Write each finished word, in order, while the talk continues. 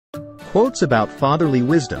Quotes about fatherly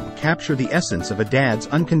wisdom capture the essence of a dad's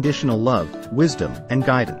unconditional love, wisdom, and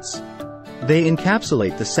guidance. They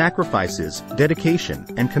encapsulate the sacrifices, dedication,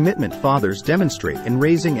 and commitment fathers demonstrate in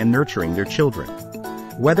raising and nurturing their children.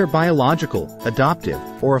 Whether biological, adoptive,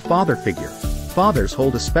 or a father figure, fathers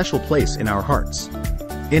hold a special place in our hearts.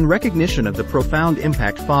 In recognition of the profound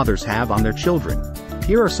impact fathers have on their children,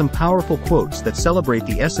 here are some powerful quotes that celebrate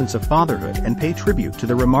the essence of fatherhood and pay tribute to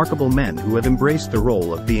the remarkable men who have embraced the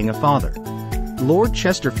role of being a father. Lord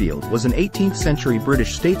Chesterfield was an 18th-century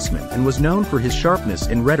British statesman and was known for his sharpness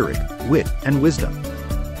in rhetoric, wit, and wisdom.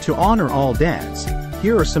 To honor all dads,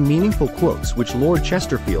 here are some meaningful quotes which Lord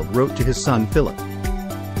Chesterfield wrote to his son Philip.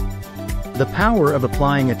 The power of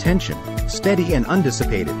applying attention, steady and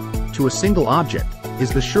undissipated, to a single object,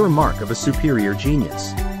 is the sure mark of a superior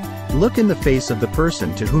genius. Look in the face of the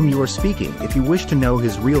person to whom you are speaking if you wish to know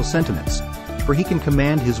his real sentiments, for he can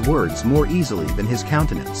command his words more easily than his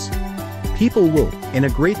countenance. People will, in a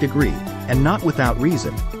great degree, and not without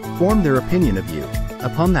reason, form their opinion of you,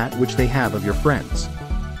 upon that which they have of your friends.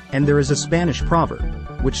 And there is a Spanish proverb,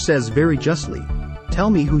 which says very justly, "Tell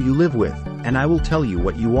me who you live with, and I will tell you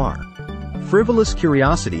what you are." Frivolous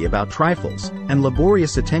curiosity about trifles, and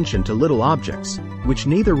laborious attention to little objects, which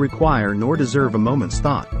neither require nor deserve a moment's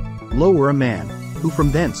thought, lower a man, who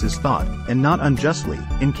from thence is thought, and not unjustly,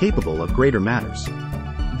 incapable of greater matters.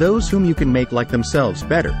 Those whom you can make like themselves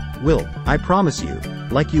better, will, I promise you,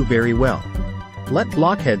 like you very well. Let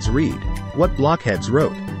blockheads read what blockheads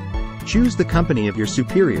wrote. Choose the company of your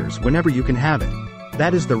superiors whenever you can have it.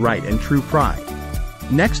 That is the right and true pride.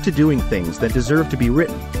 Next to doing things that deserve to be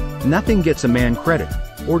written, nothing gets a man credit,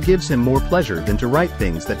 or gives him more pleasure than to write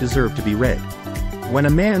things that deserve to be read. When a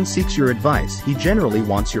man seeks your advice, he generally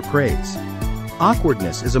wants your praise.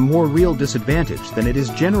 Awkwardness is a more real disadvantage than it is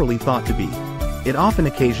generally thought to be. It often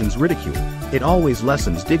occasions ridicule, it always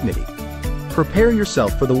lessens dignity. Prepare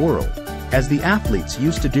yourself for the world, as the athletes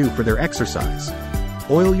used to do for their exercise.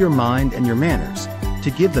 Oil your mind and your manners,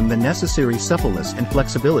 to give them the necessary suppleness and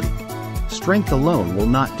flexibility. Strength alone will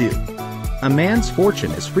not do. A man's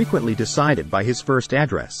fortune is frequently decided by his first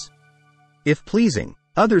address. If pleasing,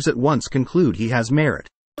 others at once conclude he has merit,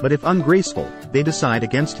 but if ungraceful, they decide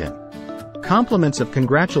against him. Compliments of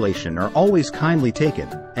congratulation are always kindly taken,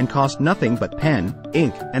 and cost nothing but pen,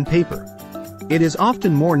 ink, and paper. It is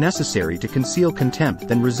often more necessary to conceal contempt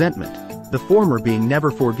than resentment, the former being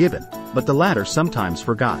never forgiven, but the latter sometimes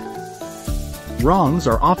forgot. Wrongs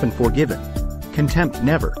are often forgiven, contempt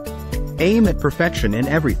never. Aim at perfection in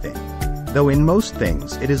everything, though in most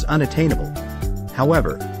things it is unattainable.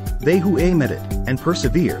 However, they who aim at it, and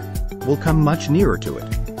persevere, will come much nearer to it,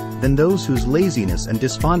 than those whose laziness and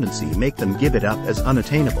despondency make them give it up as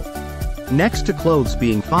unattainable. Next to clothes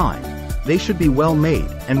being fine, they should be well made,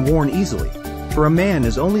 and worn easily, for a man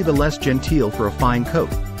is only the less genteel for a fine coat,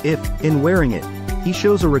 if, in wearing it, he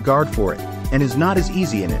shows a regard for it, and is not as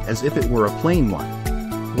easy in it as if it were a plain one.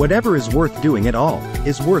 Whatever is worth doing at all,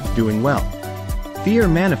 is worth doing well. Fear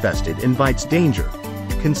manifested invites danger.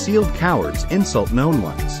 Concealed cowards insult known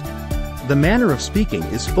ones. The manner of speaking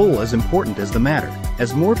is full as important as the matter,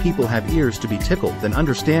 as more people have ears to be tickled than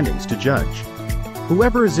understandings to judge.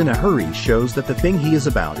 Whoever is in a hurry shows that the thing he is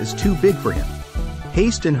about is too big for him.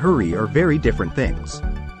 Haste and hurry are very different things.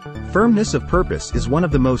 Firmness of purpose is one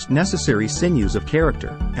of the most necessary sinews of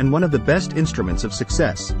character, and one of the best instruments of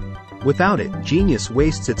success. Without it, genius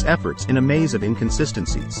wastes its efforts in a maze of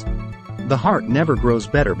inconsistencies. The heart never grows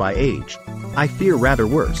better by age. I fear rather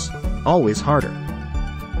worse, always harder.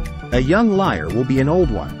 A young liar will be an old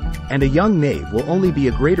one, and a young knave will only be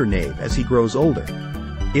a greater knave as he grows older.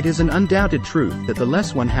 It is an undoubted truth that the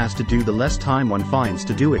less one has to do, the less time one finds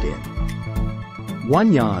to do it in.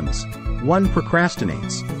 One yawns, one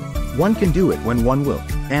procrastinates. One can do it when one will,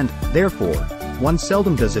 and, therefore, one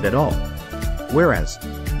seldom does it at all. Whereas,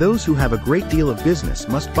 those who have a great deal of business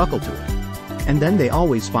must buckle to it, and then they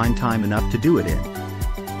always find time enough to do it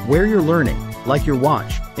in. Wear your learning, like your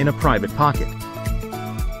watch, in a private pocket.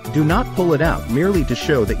 Do not pull it out merely to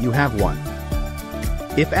show that you have one.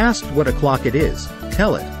 If asked what o'clock it is,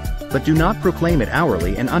 tell it, but do not proclaim it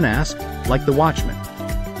hourly and unasked, like the watchman.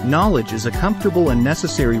 Knowledge is a comfortable and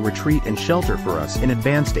necessary retreat and shelter for us in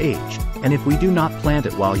advanced age, and if we do not plant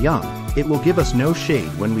it while young, it will give us no shade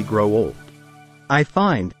when we grow old. I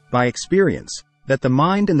find, by experience, that the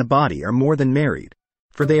mind and the body are more than married,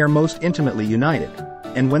 for they are most intimately united,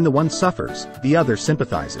 and when the one suffers, the other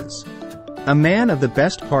sympathizes. A man of the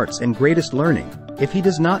best parts and greatest learning, if he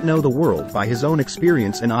does not know the world by his own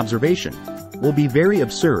experience and observation, will be very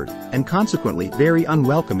absurd, and consequently very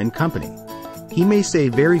unwelcome in company. He may say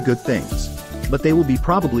very good things, but they will be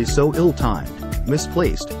probably so ill-timed,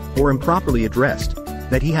 misplaced, or improperly addressed,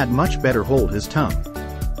 that he had much better hold his tongue.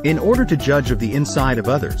 In order to judge of the inside of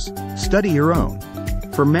others, study your own.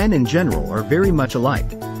 For men in general are very much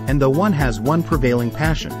alike, and though one has one prevailing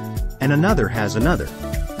passion, and another has another,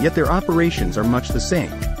 yet their operations are much the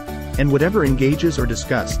same. And whatever engages or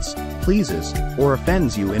disgusts, pleases, or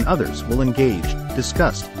offends you in others will engage,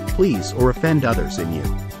 disgust, please or offend others in you.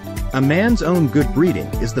 A man's own good breeding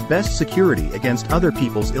is the best security against other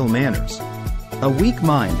people's ill manners. A weak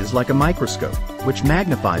mind is like a microscope, which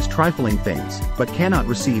magnifies trifling things, but cannot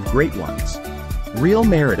receive great ones. Real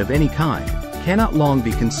merit of any kind cannot long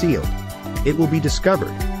be concealed. It will be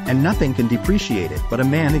discovered, and nothing can depreciate it but a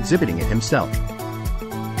man exhibiting it himself.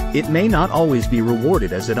 It may not always be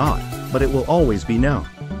rewarded as it ought, but it will always be known.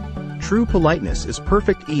 True politeness is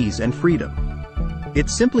perfect ease and freedom. It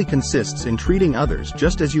simply consists in treating others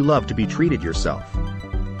just as you love to be treated yourself.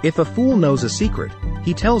 If a fool knows a secret,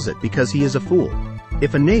 he tells it because he is a fool.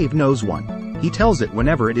 If a knave knows one, he tells it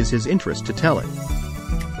whenever it is his interest to tell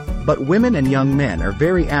it. But women and young men are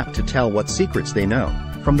very apt to tell what secrets they know,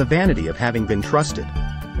 from the vanity of having been trusted.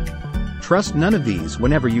 Trust none of these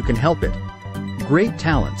whenever you can help it. Great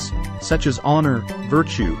talents, such as honor,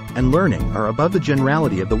 virtue, and learning are above the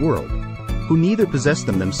generality of the world, who neither possess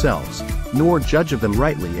them themselves, nor judge of them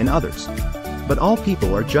rightly in others. But all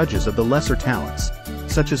people are judges of the lesser talents,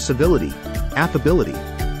 such as civility, affability,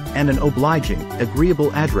 and an obliging,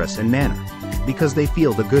 agreeable address and manner, because they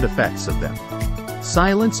feel the good effects of them.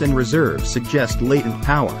 Silence and reserve suggest latent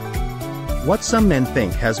power. What some men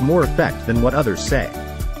think has more effect than what others say.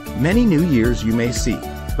 Many new years you may see,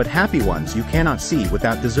 but happy ones you cannot see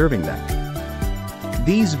without deserving them.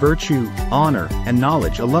 These virtue, honor, and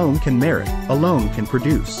knowledge alone can merit, alone can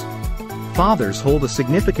produce. Fathers hold a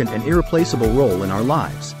significant and irreplaceable role in our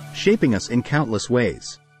lives, shaping us in countless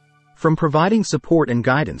ways. From providing support and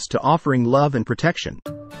guidance to offering love and protection,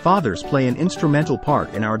 fathers play an instrumental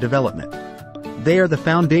part in our development. They are the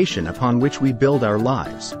foundation upon which we build our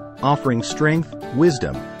lives, offering strength,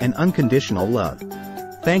 wisdom, and unconditional love.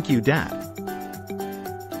 Thank you, Dad.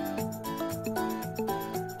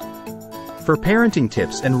 For parenting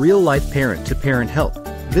tips and real-life parent-to-parent help,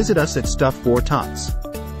 visit us at Stuff for Tots.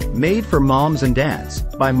 Made for moms and dads,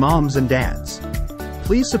 by moms and dads.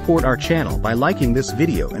 Please support our channel by liking this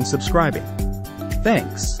video and subscribing.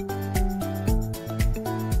 Thanks.